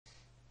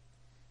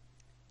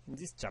In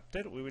this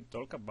chapter we will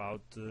talk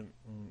about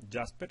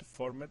jasper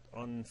formed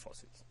on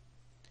fossils.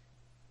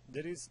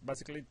 There is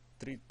basically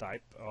three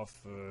types of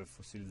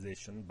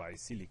fossilization by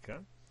silica.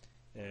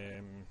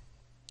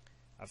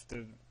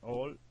 After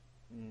all,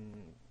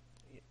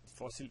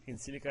 fossil in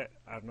silica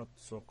are not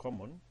so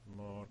common.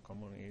 More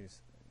common is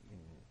in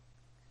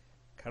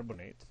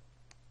carbonate,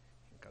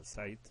 in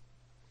calcite,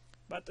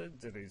 but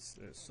there is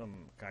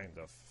some kind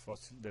of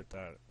fossil that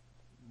are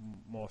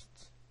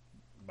most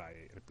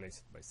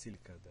replaced by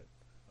silica than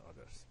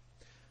others.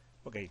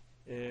 Okay,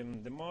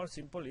 the more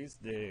simple is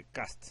the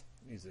cast,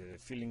 is a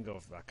filling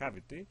of a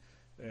cavity,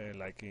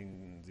 like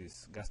in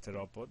this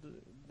gasteropod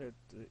that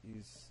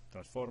is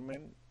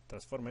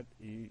transformed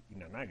in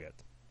an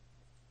agate.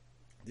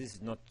 This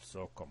is not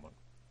so common.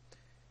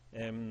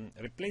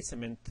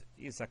 Replacement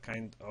is a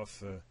kind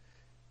of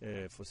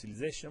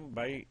fossilization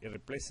by a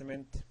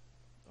replacement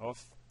of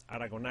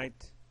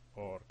aragonite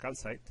or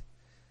calcite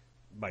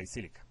by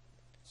silica.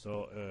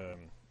 So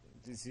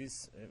this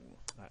is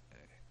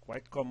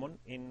quite common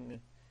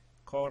in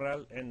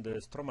coral and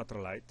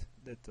stromatolite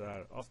that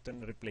are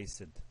often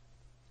replaced.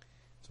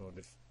 So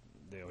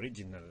the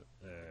original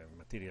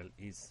material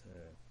is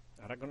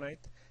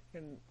aragonite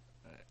and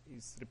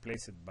is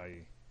replaced by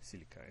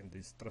silica and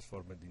is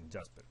transformed in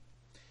jasper.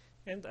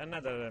 And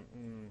another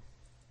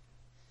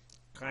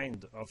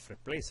kind of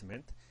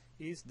replacement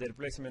is the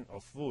replacement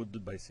of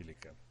wood by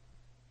silica.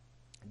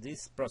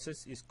 This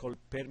process is called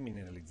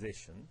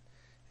permineralization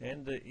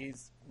and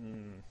is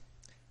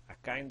a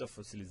kind of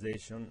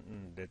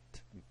fossilization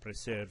that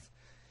preserves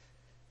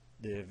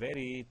the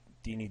very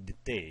teeny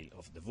detail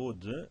of the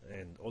wood,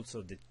 and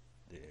also the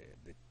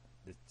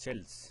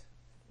shells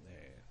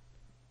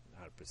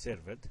are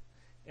preserved,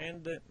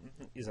 and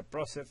is a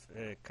process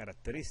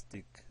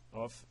characteristic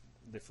of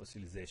the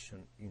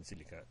fossilization in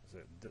silica. So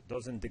that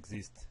doesn't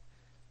exist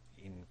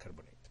in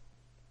carbonate.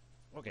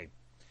 Okay.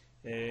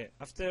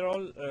 After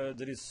all,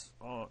 there is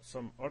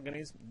some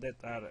organisms that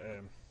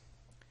are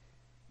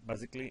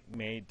basically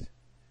made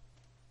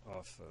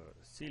of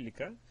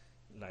silica,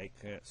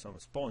 like some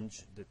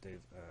sponge that have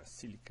a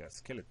silica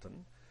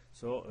skeleton.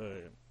 So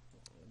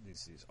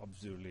this is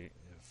obviously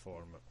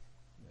form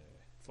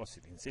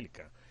fossil in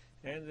silica,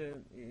 and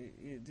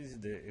this is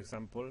the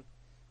example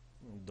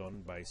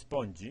done by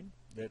spongy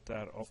that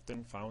are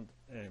often found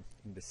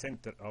in the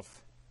center of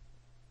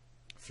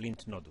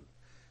flint nodule.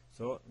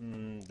 So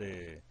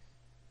the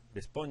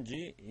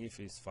spongy, if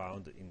it's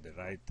found in the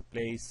right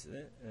place,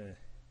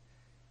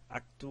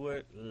 act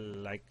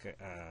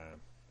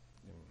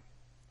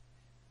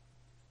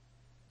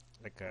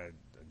like a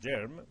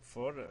germ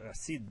for a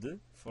seed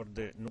for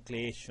the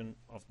nucleation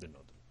of the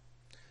nodule.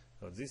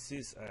 So this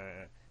is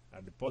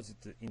a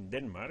deposit in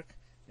Denmark,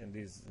 and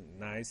it's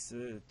nice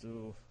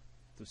to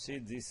see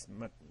this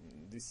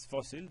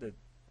fossil that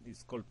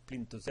is called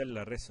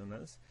Plintosella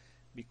resonans,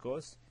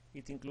 because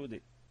it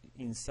included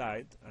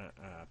inside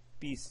a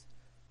piece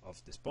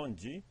of the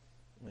spongy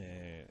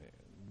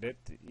that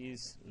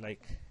is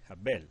like a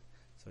bell,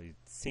 so it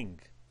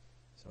sings.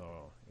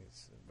 So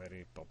it's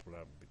very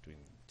popular between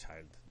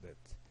child that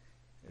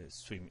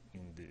swim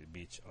in the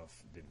beach of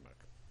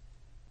Denmark.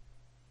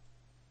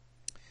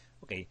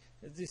 Okay,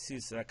 this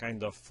is a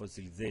kind of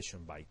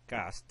fossilization by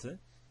cast,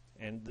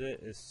 and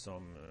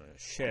some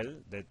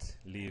shell that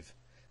leave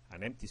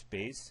an empty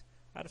space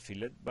are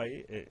filled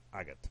by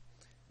agate.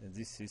 And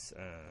this is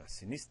a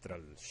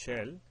sinistral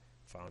shell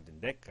found in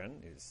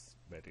Deccan, is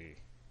very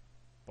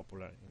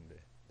popular in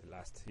the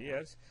last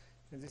years,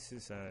 and this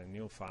is a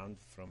new found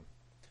from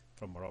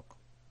Morocco.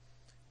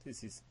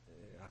 This is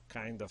a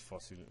kind of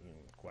fossil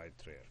quite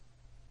rare.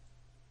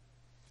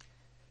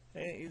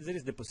 There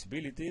is the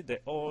possibility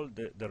that all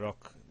the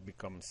rock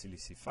becomes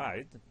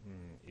silicified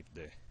if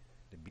the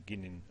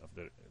beginning of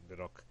the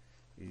rock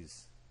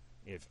is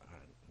have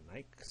a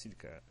high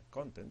silica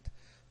content,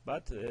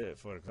 but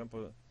for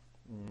example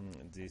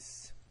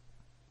this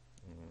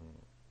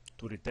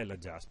Turritella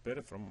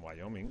jasper from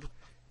Wyoming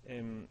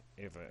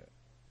have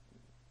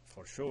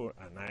for sure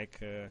a high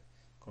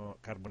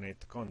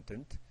carbonate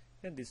content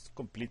and is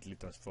completely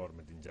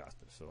transformed in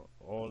jasper. So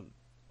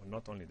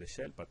not only the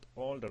shell but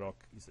all the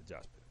rock is a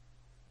jasper.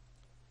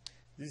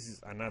 This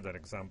is another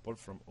example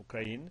from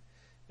Ukraine,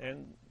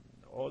 and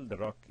all the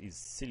rock is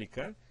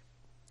silica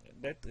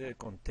that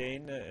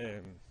contain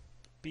a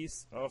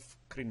piece of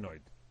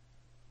crinoid.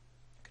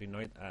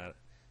 Crinoid are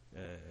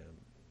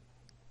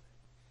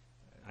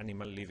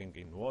animal living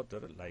in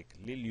water, like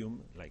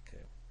lilium, like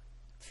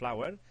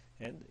flower,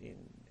 and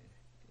in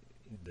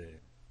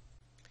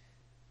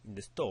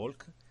the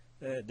stalk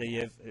they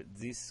have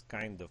this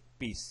kind of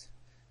piece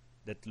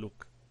that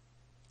look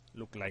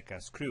like a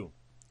screw.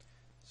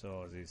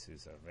 So this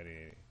is a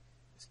very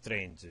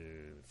strange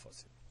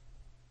fossil.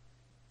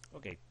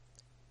 Okay,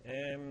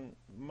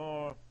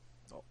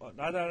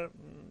 another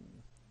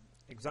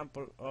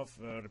example of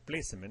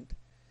replacement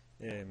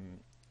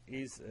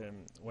is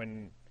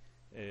when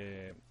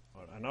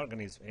an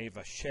organism have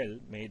a shell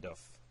made of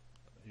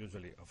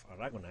usually of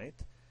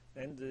aragonite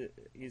and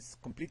is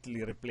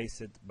completely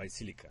replaced by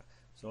silica.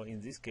 So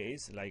in this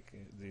case, like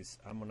this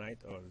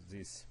ammonite or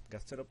this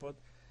gasteropod,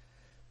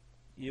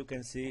 you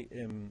can see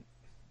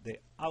the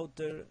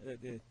outer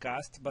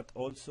cast, but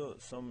also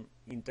some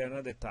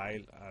internal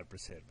detail are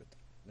preserved.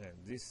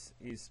 And this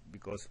is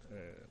because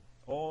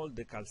all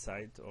the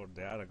calcite or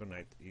the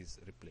aragonite is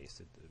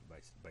replaced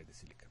by the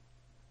silica.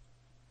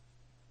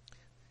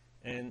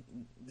 And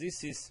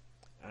this is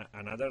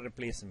another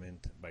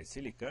replacement by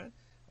silica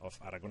of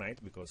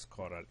aragonite, because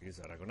coral is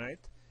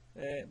aragonite,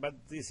 but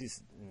this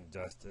is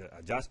just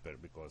a jasper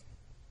because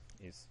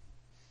it's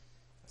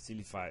a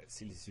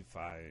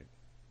silicified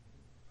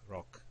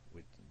rock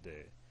with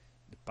the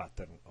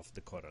pattern of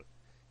the coral.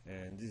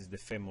 And this is the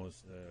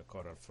famous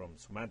coral from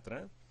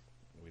Sumatra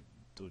with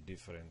two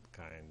different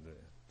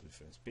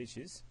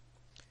species.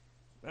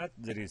 But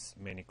there is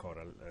many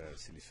coral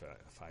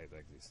silicified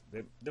like this.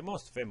 The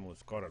most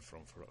famous coral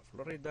from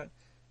Florida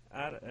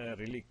are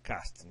really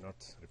cast, not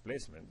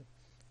replacement.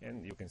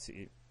 And you can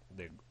see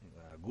the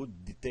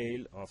good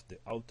detail of the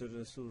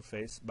outer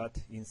surface, but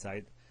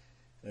inside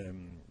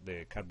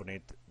the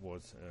carbonate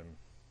was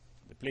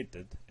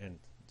depleted and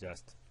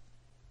just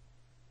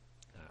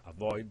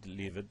avoid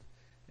leaved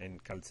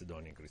and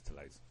chalcedony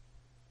crystallized.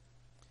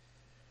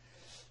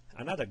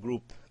 Another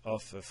group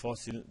of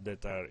fossils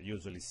that are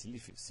usually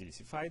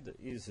silicified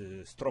is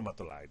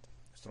stromatolite.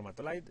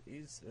 Stromatolite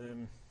is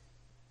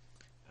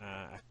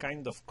a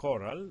kind of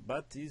coral,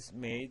 but is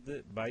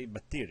made by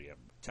bacteria,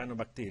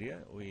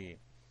 cyanobacteria. We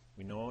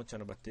know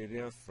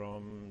cyanobacteria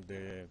from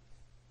the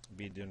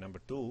video number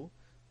 2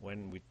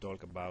 when we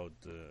talk about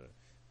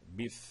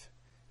beef,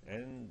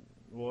 and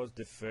was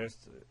the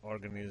first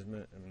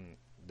organism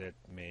that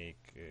made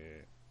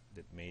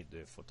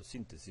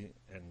photosynthesis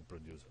and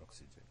produce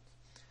oxygen.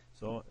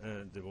 So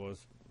there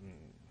was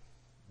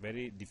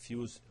very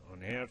diffuse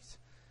on Earth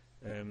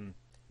in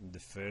the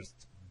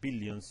first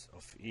billions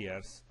of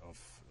years of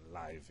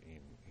life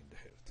in the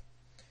Earth.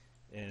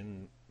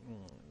 And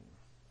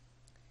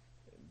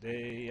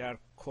they are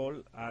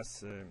called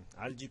as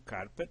algae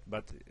carpet,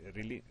 but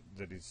really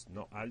there is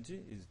no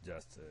algae, it's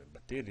just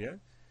bacteria,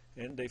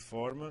 and they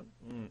form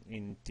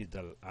in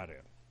tidal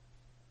area.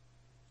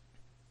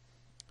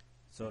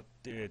 So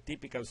the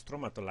typical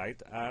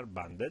stromatolite are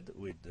banded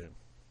with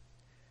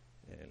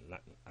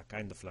a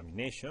kind of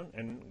lamination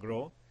and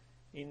grow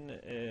in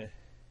a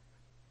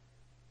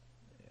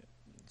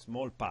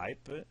small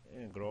pipe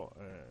and grow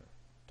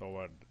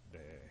toward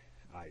the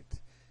height.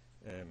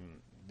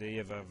 They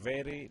have a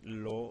very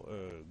low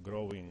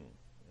growing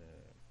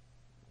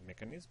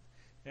mechanism,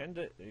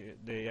 and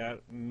they are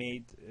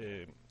made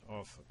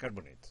of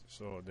carbonate.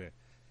 So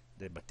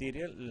the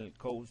material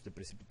cause the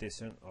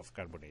precipitation of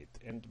carbonate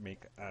and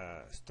make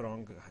a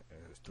strong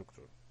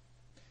structure.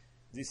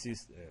 This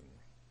is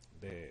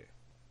the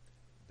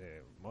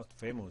most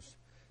famous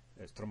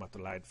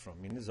stromatolite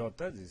from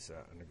Minnesota. This is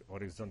an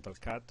horizontal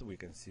cut. We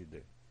can see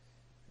the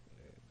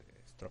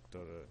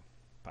structure,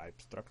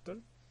 pipe structure,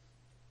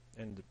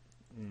 and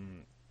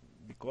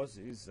because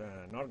it's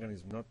an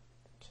organism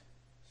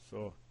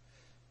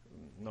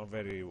not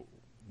very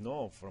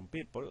known from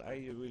people,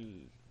 I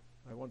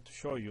want to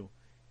show you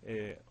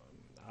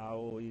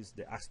how is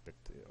the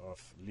aspect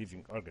of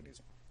living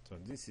organism. So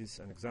this is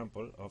an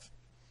example of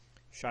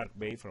Shark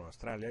Bay from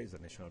Australia. It's a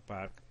national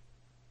park,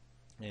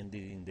 and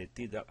in the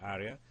tidal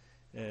area,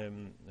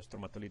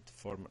 stromatolite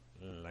form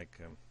like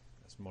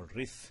a small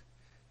reef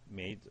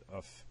made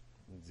of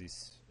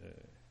this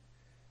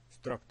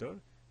structure,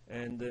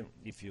 and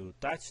if you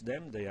touch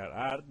them, they are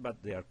hard,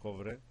 but they are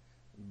covered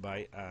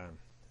by a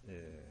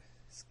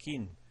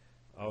skin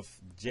of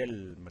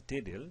gel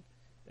material,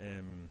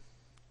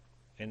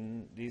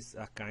 and this is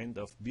a kind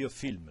of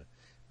biofilm,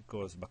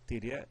 because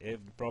bacteria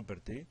have the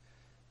property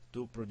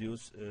to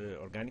produce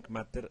organic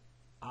matter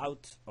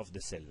out of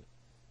the cell.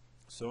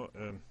 So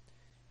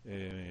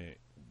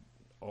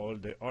all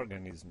the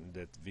organisms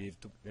that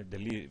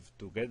live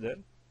together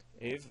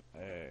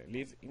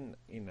live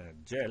in a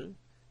gel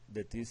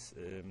that is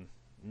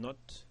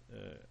not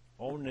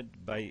owned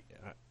by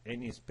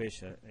any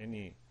special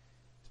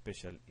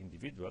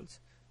individuals,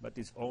 but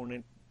is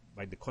owned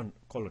by the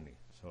colony.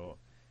 So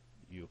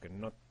you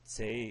cannot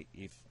say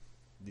if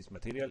this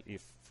material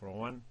is from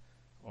one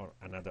or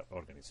another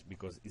organism,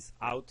 because it's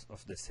out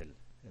of the cell,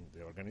 and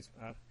the organisms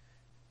are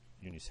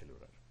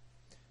unicellular.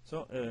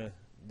 So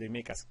they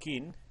make a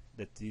skin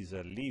that is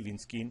a living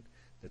skin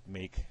that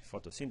make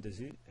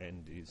photosynthesis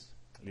and is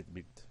a little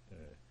bit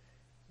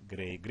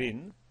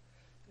gray-green,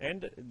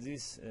 and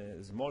this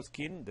small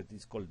skin that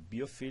is called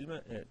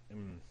biofilm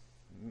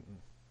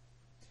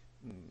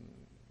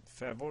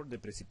favor the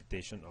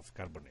precipitation of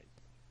carbonate.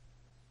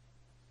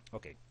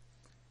 Okay,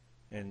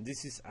 and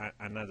this is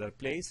another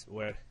place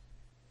where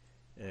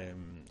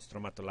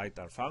stromatolite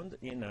are found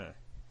in a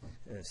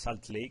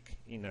salt lake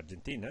in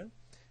Argentina,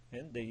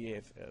 and they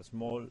have a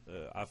small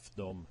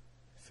half-dome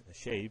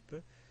shape,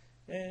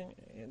 and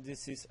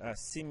this is a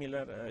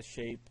similar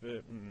shape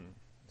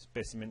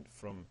specimen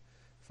from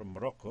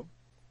Morocco.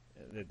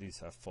 That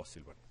is a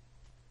fossil one.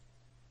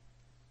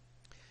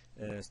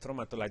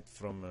 Stromatolite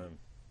from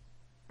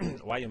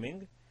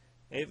Wyoming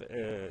have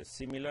a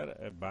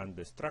similar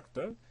band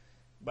structure,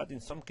 but in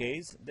some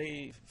cases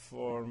they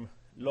form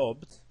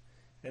lobes,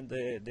 and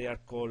they are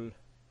called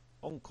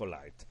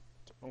oncolite.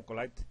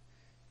 Oncolite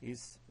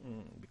is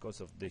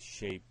because of the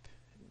shape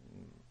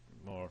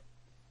more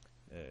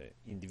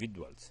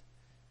individuals,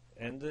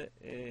 and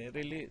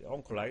really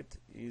oncolite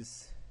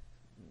is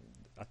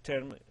a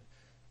term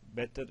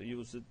better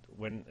used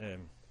when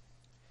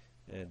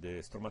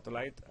the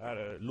stromatolite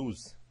are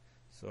loose,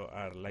 so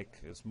are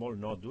like a small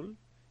nodule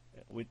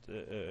with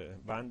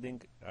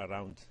banding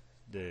around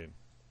the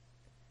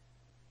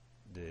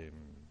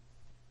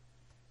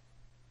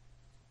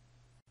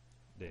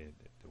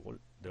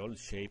whole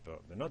shape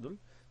of the nodule.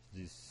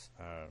 These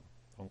are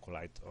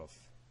oncolite of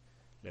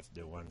less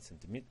than 1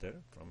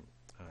 centimeter from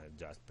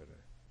Jasper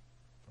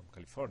from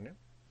California,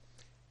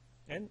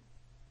 and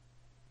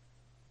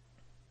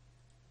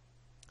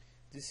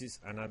this is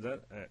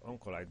another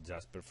oncolite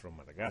Jasper from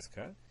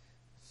Madagascar.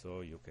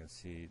 So you can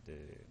see the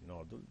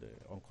nodule, the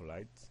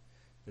oncolites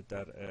that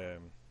are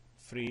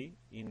free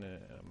in a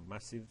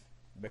massive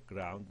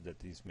background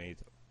that is made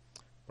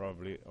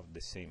probably of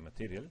the same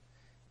material,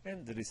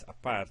 and there is a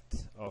part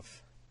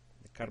of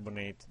the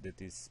carbonate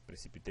that is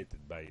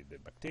precipitated by the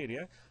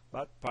bacteria,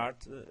 but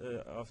part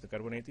of the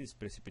carbonate is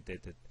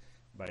precipitated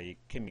by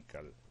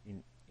chemical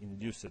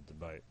induced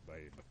by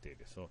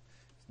bacteria. So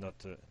it's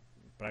not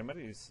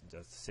primary, it's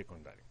just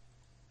secondary.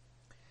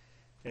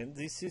 And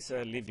this is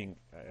a living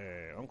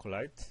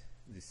oncolite.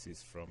 This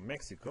is from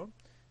Mexico.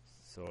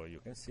 So you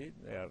can see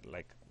they are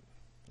like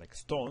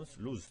stones,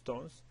 loose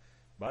stones,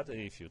 but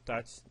if you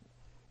touch,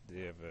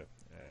 they have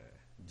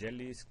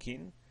jelly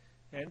skin,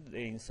 and the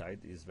inside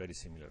is very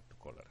similar to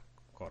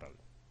coral.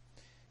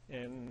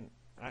 And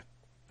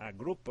a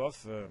group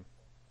of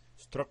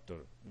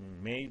structure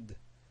made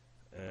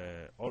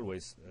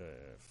always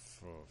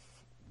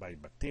by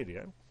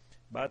bacteria,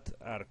 but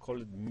are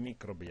called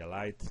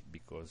microbialite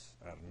because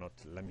are not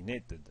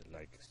laminated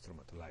like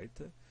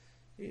stromatolite,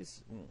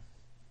 is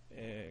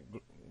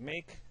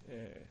make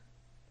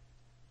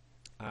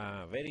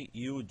very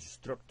huge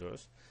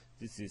structures.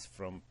 This is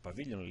from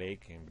Pavilion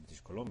Lake in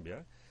British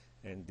Columbia,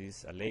 and this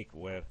is a lake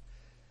where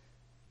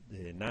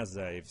the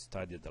NASA have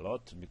studied a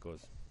lot,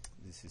 because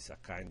this is a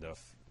kind of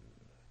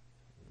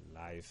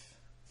life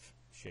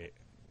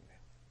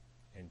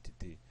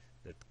entity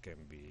that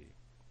can be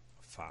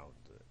found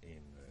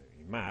in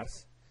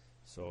Mars.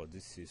 So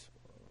this is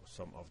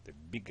some of the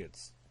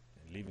biggest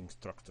living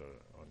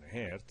structure on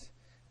Earth,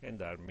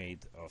 and are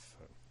made of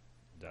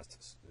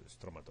just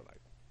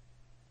stromatolite,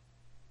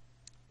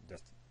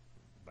 just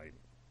by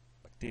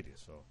bacteria.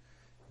 So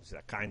it's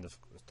a kind of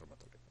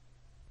stromatolite.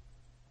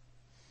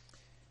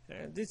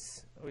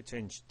 This, we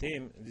change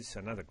theme. This is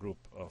another group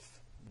of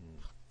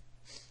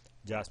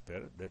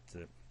Jasper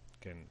that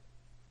can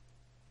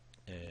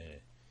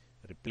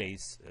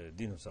replace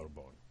dinosaur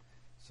bone.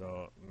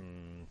 So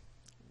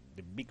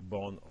the big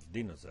bone of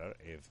dinosaur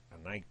have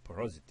a high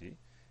porosity,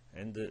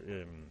 and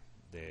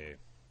the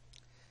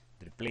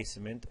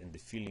replacement and the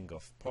filling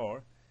of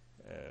pore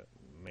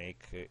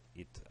make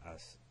it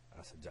as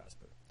a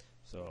Jasper.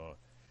 So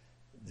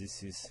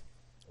this is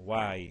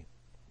why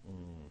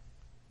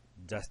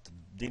just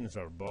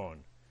dinosaur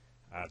bone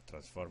are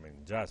transformed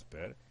in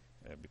Jasper,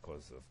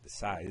 because of the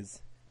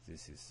size.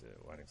 This is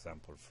one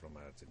example from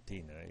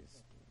Argentina,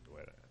 is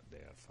where they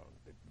are found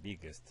the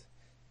biggest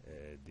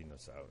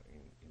dinosaur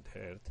in the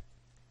Earth.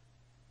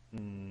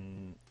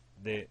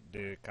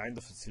 The kind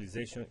of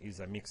fossilization is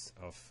a mix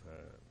of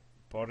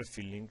pore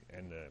filling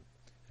and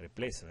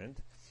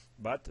replacement,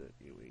 but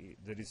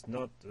there is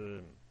not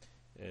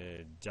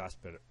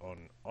Jasper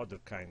on other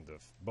kind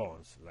of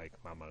bones like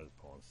mammal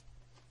bones.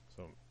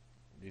 So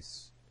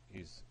this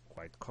is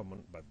quite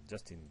common, but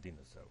just in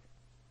dinosaur.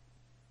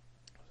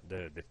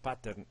 The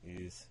pattern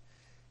is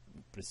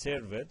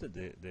preserved,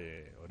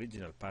 the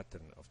original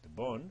pattern of the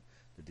bone,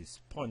 that is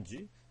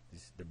spongy.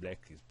 The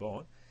black is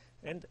bone,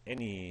 and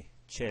any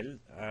shell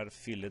are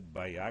filled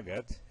by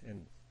agate,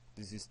 and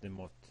this is the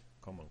most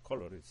common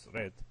color. It's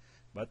red,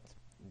 but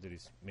there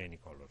is many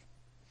colors.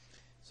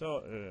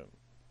 So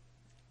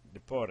the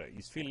pore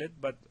is filled,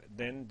 but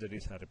then there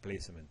is a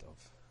replacement of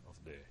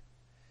the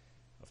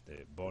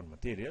bone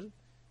material,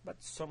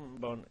 but some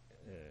bone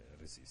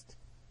resist.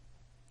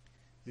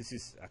 This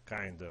is a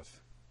kind of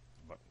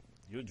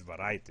huge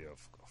variety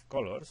of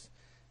colors,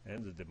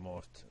 and the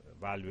most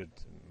valued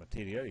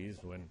material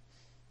is when,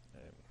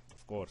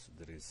 of course,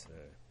 there is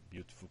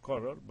beautiful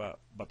color,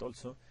 but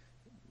also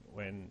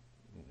when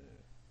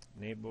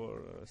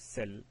neighbor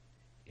cell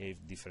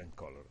have different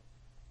color.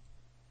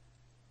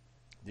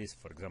 This,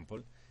 for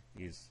example,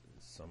 is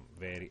some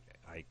very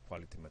high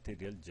quality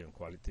material, gem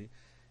quality,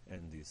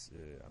 and is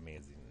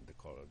amazing the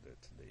color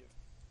that they have.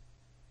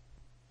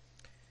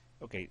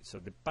 Okay, so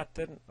the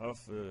pattern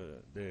of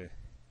the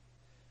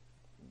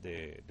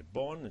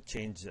bone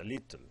changed a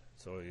little,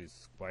 so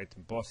it's quite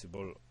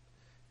impossible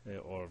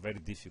or very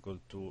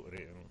difficult to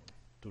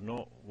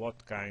know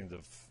what kind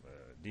of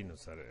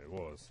dinosaur it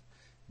was.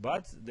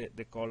 But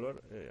the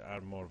color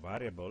are more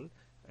variable,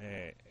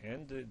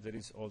 and there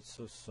is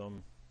also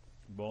some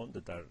bond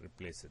that are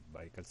replaced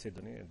by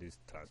chalcedony and is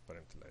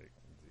transparent like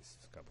this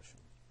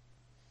cabochon.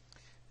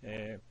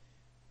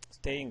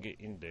 Staying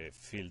in the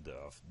field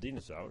of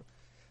dinosaur,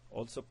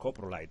 also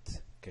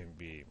coprolite can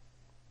be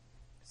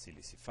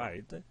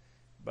silicified,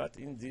 but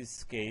in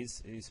this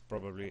case is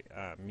probably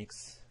a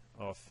mix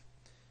of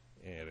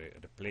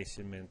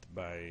replacement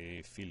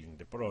by filling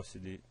the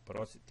porosity,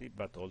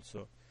 but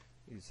also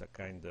is a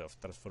kind of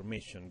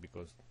transformation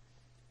because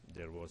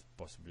there was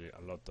possibly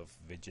a lot of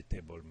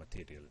vegetable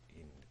material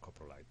in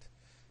coprolite.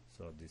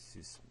 So this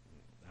is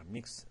a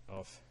mix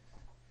of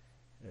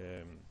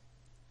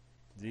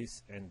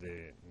this and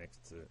the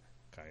next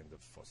kind of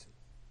fossil.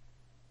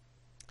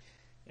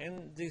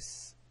 And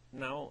this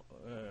now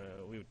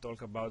we will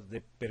talk about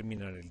the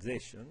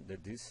permineralization,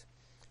 that is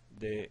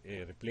the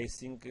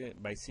replacing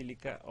by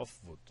silica of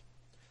wood.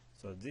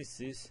 So this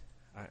is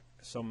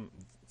some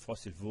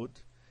fossil wood,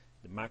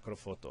 the macro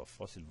photo of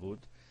fossil wood,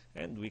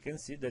 and we can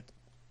see that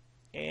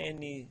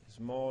any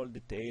small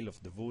detail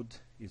of the wood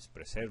is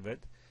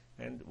preserved,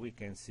 and we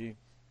can see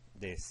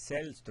the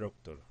cell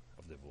structure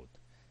of the wood.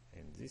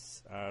 And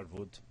these are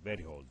wood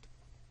very old.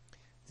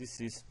 This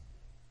is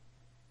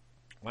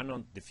one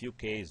of the few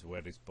cases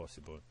where it's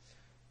possible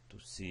to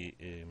see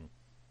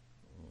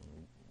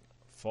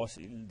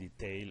fossil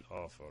detail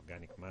of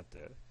organic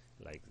matter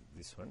like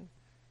this one,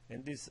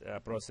 and this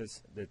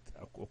process that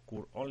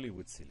occur only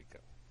with silica.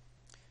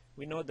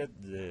 We know that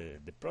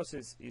the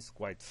process is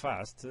quite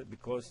fast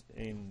because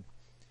in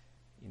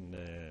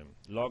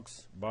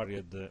logs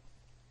buried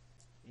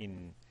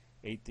in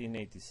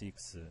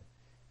 1886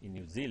 in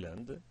New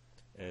Zealand,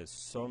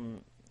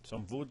 some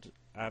wood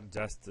are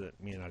just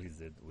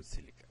mineralized with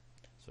silica,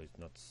 so it's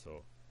not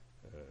so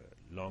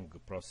long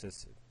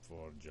process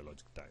for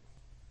geologic time.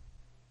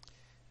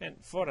 And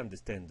for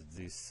understand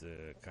this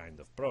kind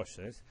of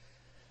process,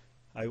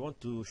 I want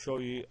to show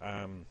you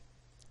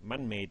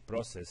man-made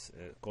process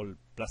called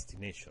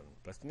plastination.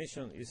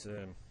 Plastination is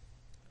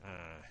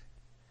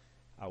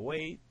a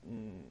way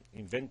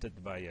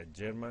invented by a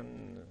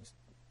German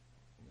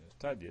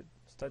studier,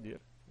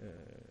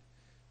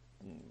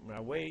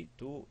 a way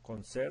to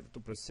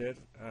preserve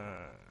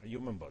a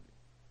human body.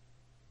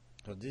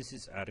 So this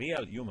is a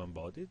real human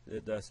body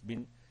that has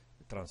been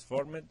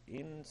transformed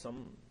in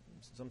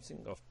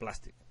something of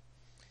plastic.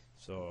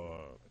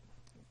 So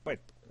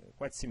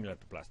quite similar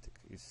to plastic,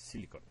 is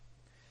silicon.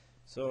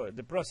 So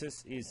the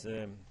process is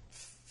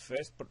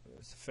first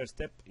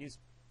step is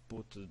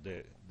put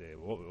the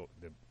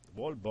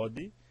whole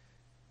body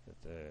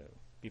that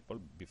people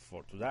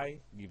before to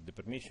die give the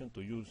permission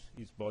to use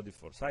his body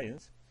for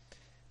science.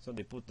 So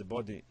they put the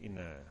body in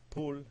a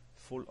pool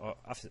full of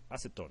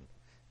acetone.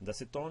 The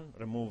acetone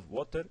remove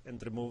water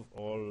and remove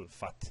all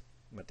fat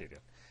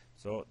material.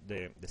 So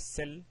the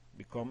cell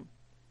become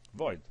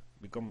void,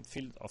 become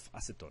filled of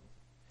acetone.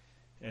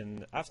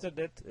 And after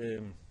that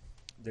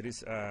there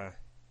is a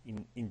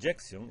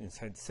injection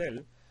inside cell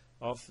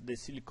of the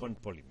silicon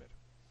polymer.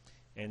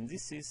 And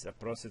this is a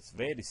process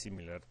very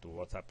similar to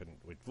what happened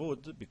with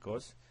wood,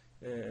 because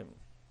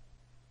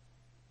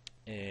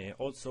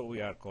also we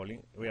are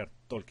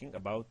talking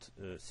about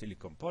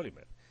silicon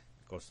polymer,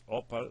 because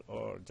opal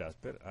or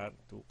jasper are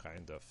two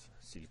kind of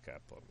silica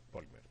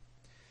polymer.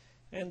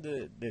 And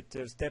the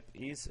third step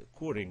is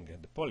curing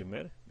the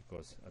polymer,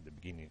 because at the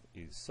beginning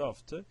it is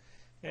soft,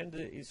 and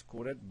is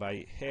cured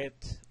by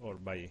heat or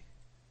by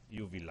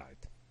UV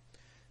light.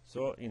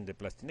 So in the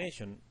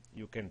plastination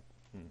you can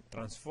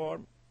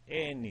transform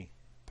any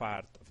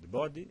part of the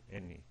body,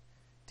 any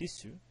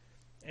tissue,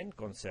 and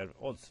conserve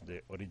also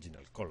the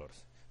original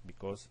colors,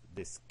 because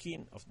the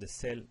skin of the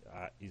cell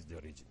is the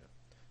original.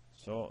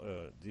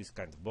 So this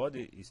kind of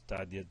body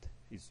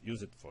is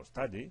used for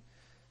study,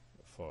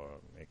 for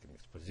making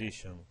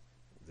exposition.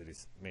 There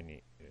is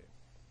many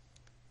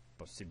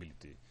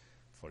possibility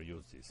for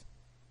use this.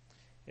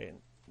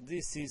 And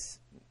this is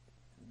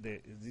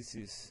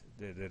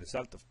the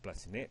result of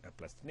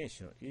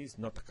plastination is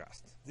not a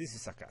cast. This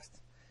is a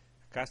cast.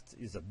 A cast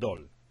is a doll,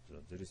 so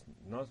there is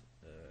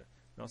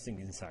nothing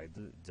inside,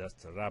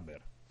 just rubber.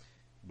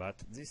 But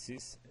this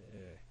is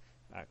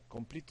a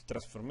complete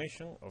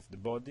transformation of the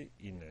body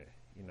in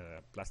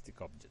a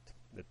plastic object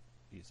that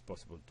is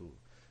possible to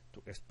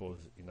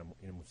expose in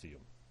a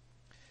museum.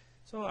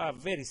 So a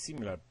very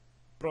similar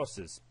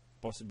process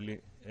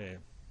possibly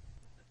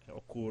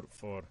occur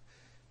for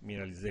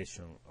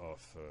mineralization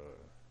of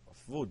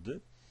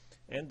wood,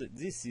 and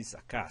this is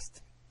a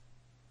cast.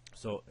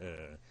 So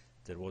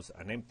there was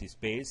an empty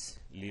space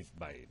left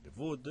by the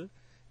wood,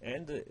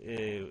 and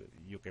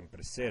you can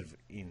preserve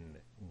in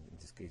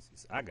this case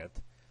is agate,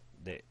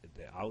 the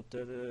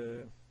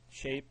outer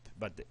shape,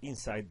 but the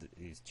inside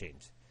is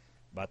changed.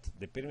 But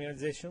the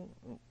permeabilization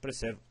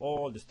preserve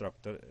all the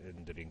structure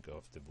and the ring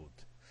of the wood.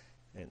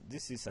 And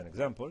this is an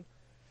example.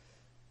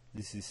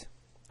 This is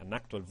an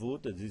actual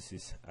wood, this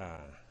is a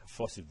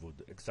fossil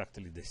wood,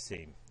 exactly the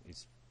same.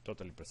 It's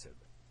totally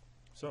preserved.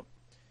 So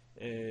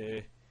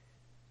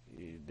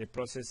the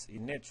process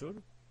in nature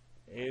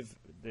have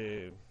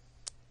the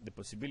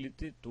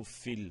possibility to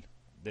fill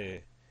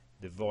the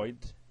void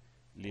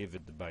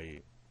lived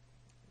by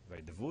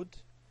the wood,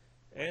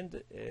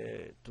 and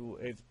to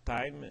have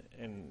time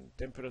and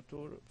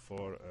temperature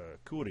for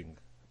curing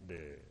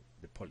the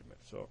polymer.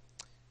 So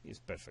it's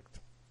perfect.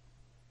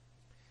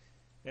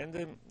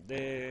 And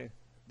the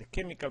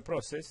chemical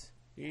process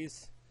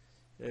is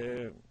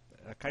a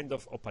kind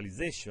of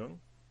opalization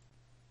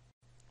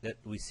that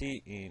we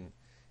see in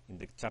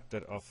the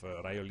chapter of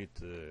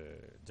rhyolite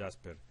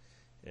jasper.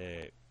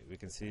 We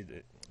can see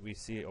that we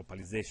see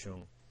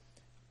opalization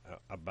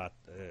above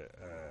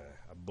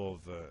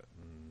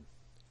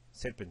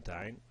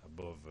serpentine,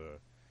 above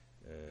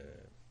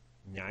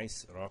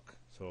gneiss rock,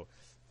 so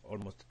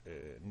almost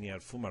near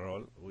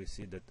fumarole. We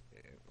see that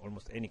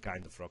almost any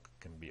kind of rock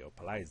can be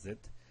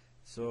opalized.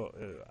 So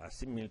a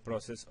similar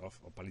process of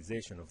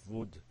opalization of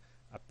wood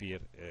appear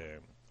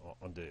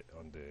on the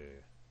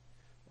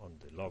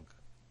log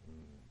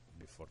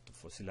before to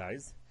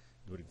fossilize,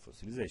 during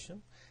fossilization,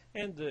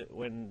 and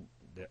when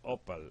the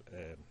opal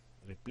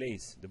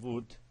replace the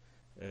wood,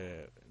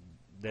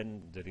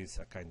 then there is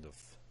a kind of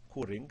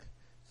curing,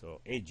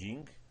 so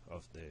aging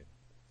of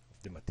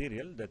the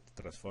material that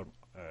transform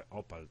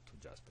opal to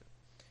jasper.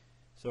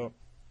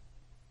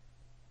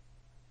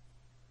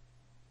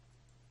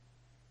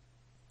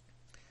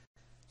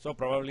 So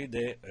probably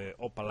the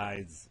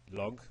opalized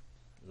log,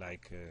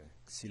 like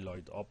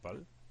xyloid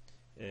opal,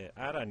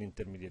 are an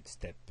intermediate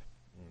step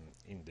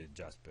in the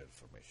jasper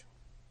formation.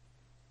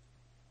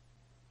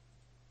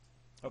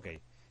 Okay,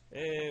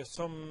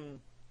 some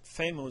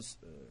famous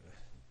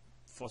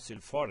fossil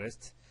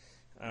forests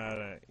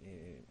are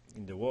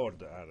in the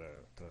world are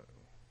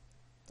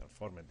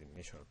transformed in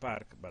national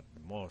park, but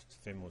the most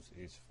famous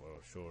is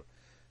for sure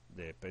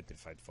the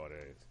petrified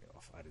forest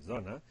of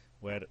Arizona,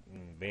 where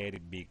very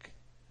big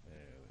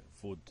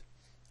wood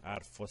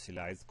are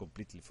fossilized,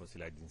 completely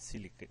fossilized in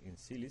silica, in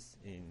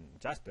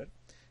jasper,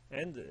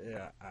 and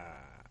a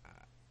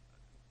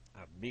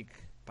big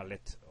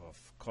palette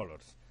of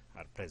colors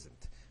are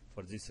present.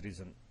 For this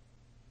reason,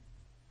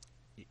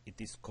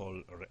 it is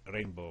called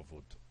rainbow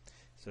wood.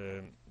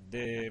 So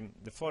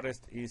the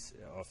forest is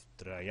of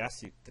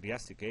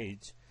Triassic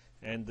age,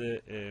 and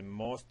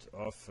most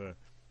of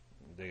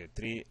the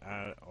trees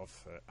are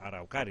of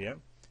Araucaria,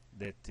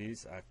 that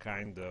is a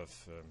kind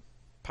of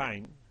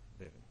pine.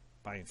 The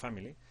pine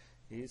family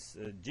is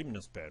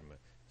gymnosperm.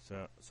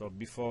 So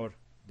before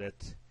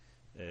that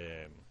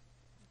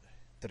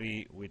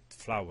tree with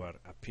flower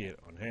appear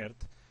on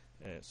earth,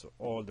 so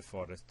all the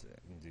forest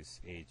in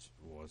this age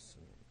was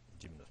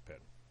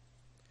gymnosperm.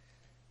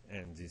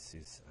 And this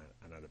is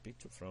another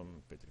picture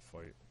from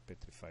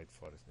Petrified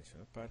Forest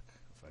National Park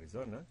of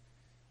Arizona.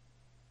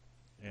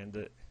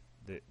 And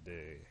the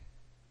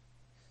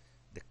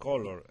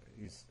color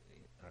is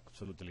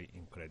absolutely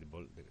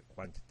incredible, the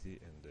quantity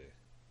and the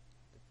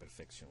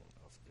perfection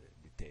of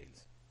the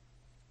details.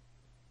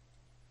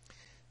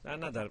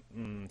 Another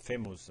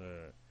famous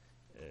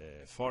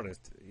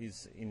forest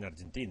is in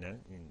Argentina,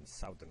 in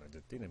southern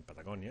Argentina, in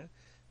Patagonia,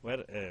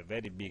 where a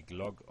very big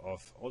log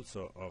of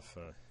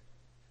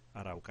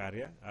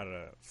Araucaria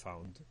are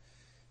found.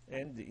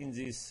 And in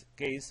this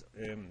case,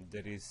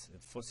 there is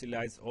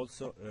fossilized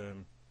also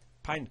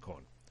pine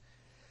cone.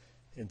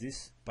 And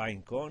this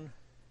pine cone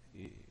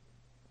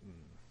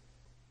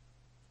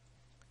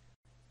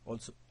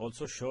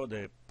also show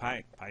the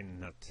pine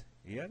nut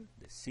here,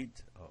 the seed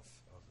of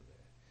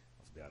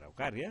the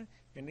Araucaria,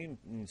 and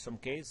in some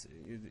case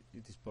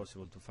it is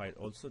possible to find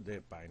also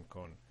the pine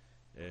cone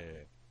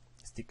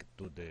stick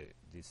to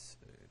this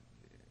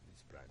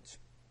branch.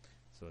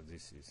 So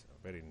this is a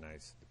very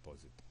nice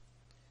deposit.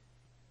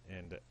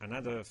 And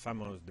another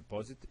famous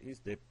deposit is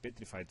the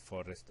petrified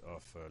forest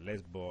of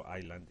Lesbo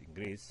Island in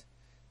Greece.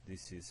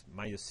 This is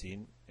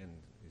Miocene and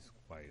is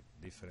quite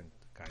different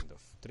kind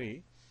of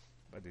tree,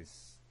 but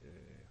it's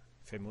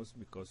famous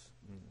because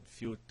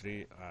few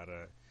trees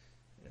are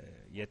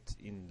yet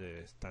in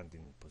the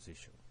standing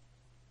position.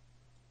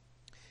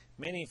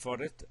 Many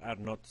forests are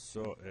not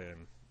so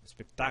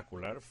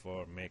spectacular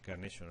for make a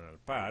national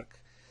park,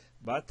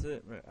 but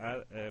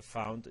are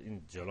found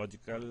in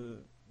geological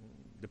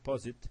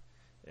deposit,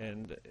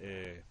 and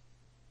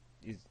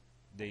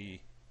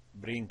they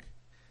bring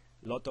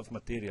lot of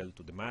material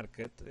to the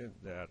market.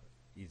 They are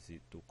easy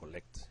to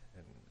collect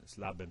and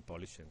slab and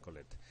polish and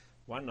collect.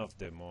 One of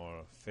the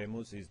more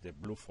famous is the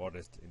blue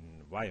forest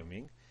in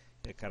Wyoming,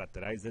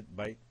 characterized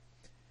by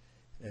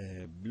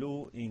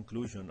blue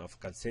inclusion of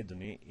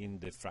chalcedony in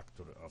the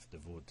fracture of the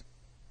wood.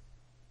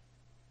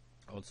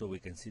 Also we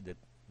can see that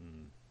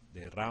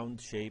the round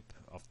shape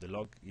of the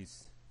log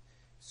is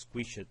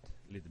squished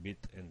a little bit,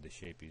 and the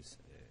shape is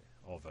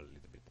oval a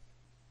little bit.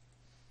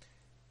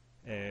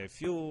 A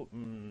few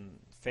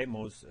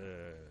famous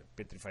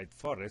petrified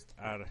forests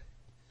are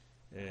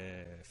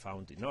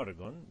found in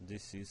Oregon.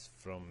 This is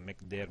from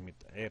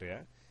McDermott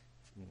area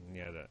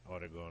near the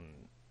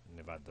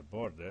Oregon-Nevada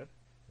border,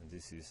 and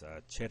this is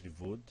a cherry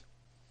wood.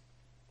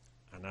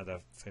 Another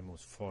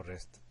famous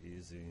forest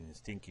is in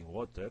Stinking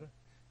Water,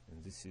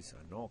 and this is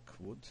an oak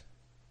wood.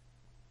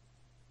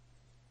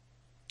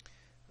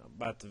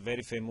 But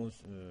very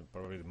famous,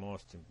 probably the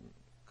most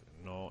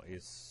know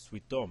is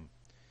sweet tom,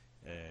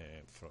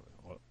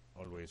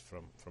 always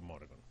from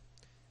Oregon.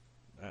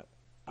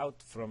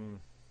 Out from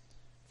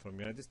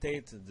United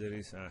States, there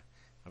is a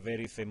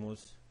very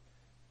famous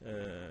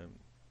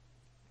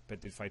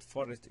petrified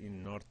forest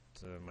in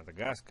North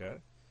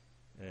Madagascar,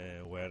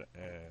 where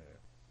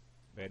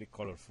very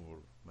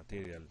colorful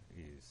material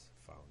is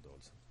found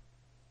also.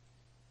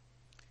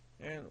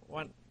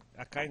 And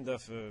a kind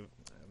of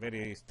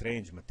very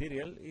strange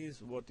material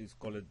is what is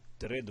called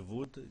red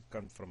wood. It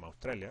comes from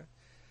Australia,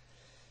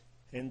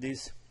 and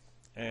this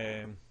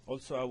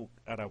also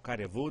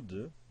Araucaria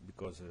wood,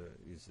 because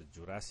it's a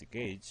Jurassic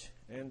age,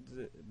 and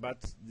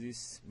but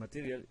this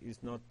material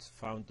is not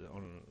found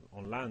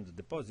on land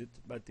deposit,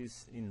 but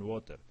is in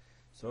water.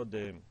 So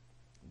the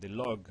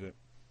log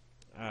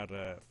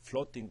are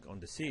floating on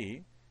the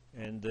sea,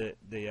 and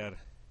they are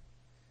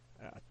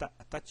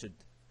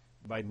attached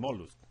by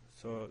mollusks.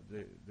 So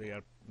they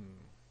are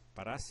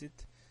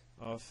parasite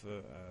of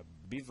a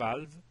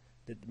bivalve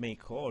that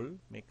make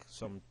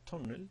some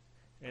tunnel,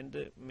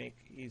 and make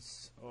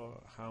its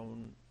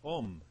own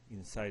home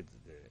inside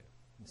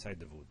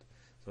the wood.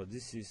 So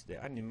this is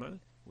the animal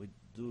with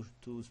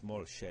two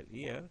small shell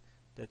here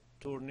that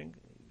turning,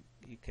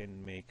 you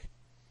can make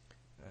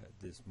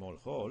the small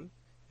hole,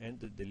 and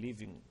the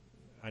living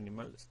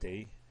animal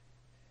stay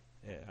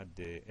at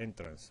the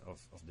entrance of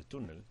the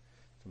tunnel.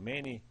 So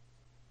many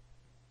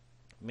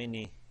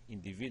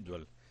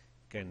individuals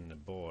can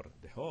bore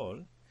the hole,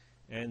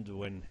 and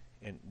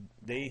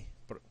they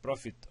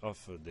profit of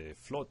the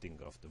floating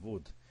of the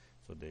wood.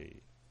 So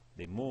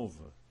they move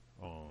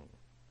on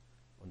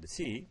the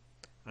sea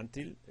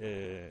until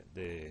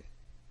the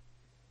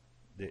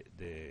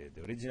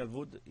original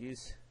wood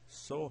is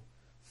so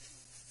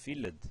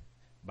filled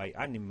by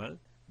animal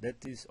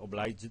that is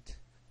obliged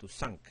to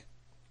sink.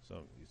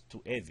 So it's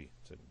too heavy.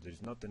 So there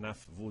is not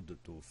enough wood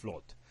to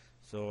float.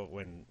 So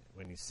when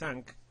it's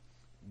sunk,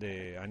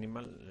 the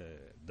animal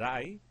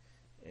die,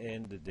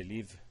 and they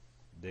leave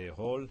the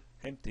hole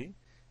empty,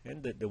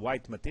 and the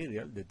white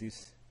material, that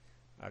is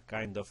a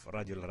kind of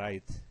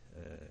radiolite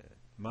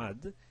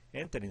mud,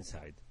 enter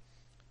inside.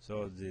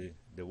 So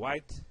the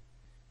white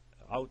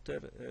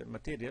outer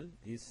material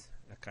is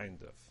a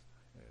kind of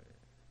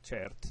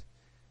chert,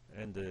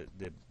 and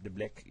the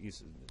black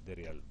is the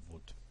real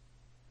wood.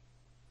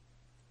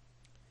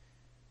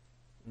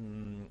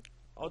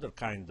 Other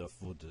kind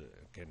of wood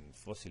can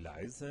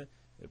fossilize.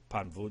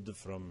 Palm wood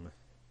from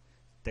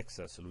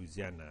Texas,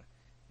 Louisiana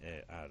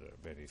are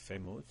very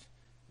famous.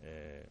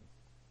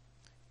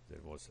 There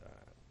was a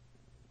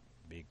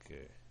big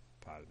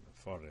palm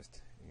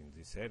forest in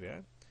this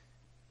area,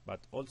 but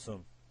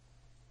also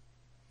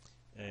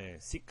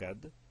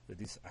cycad,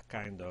 that is a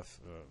kind of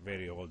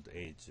very old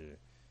age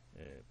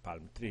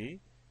palm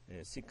tree.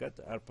 Cycad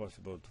are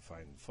possible to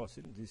find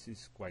fossil. This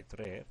is quite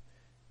rare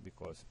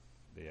because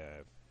they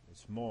are a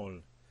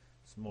small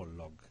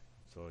log,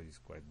 so it's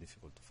quite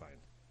difficult to find.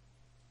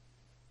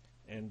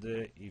 And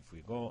if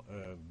we go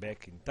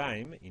back in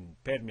time, in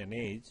Permian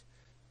age,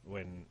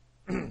 when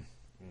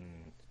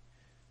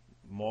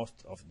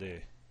most of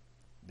the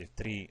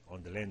tree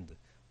on the land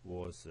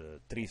was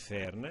tree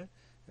fern,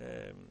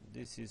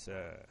 this is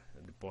a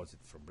deposit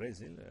from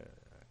Brazil,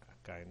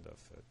 a kind of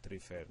tree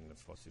fern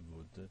fossil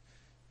wood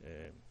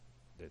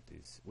that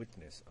is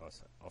witness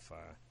of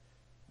a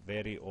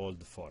very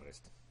old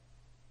forest.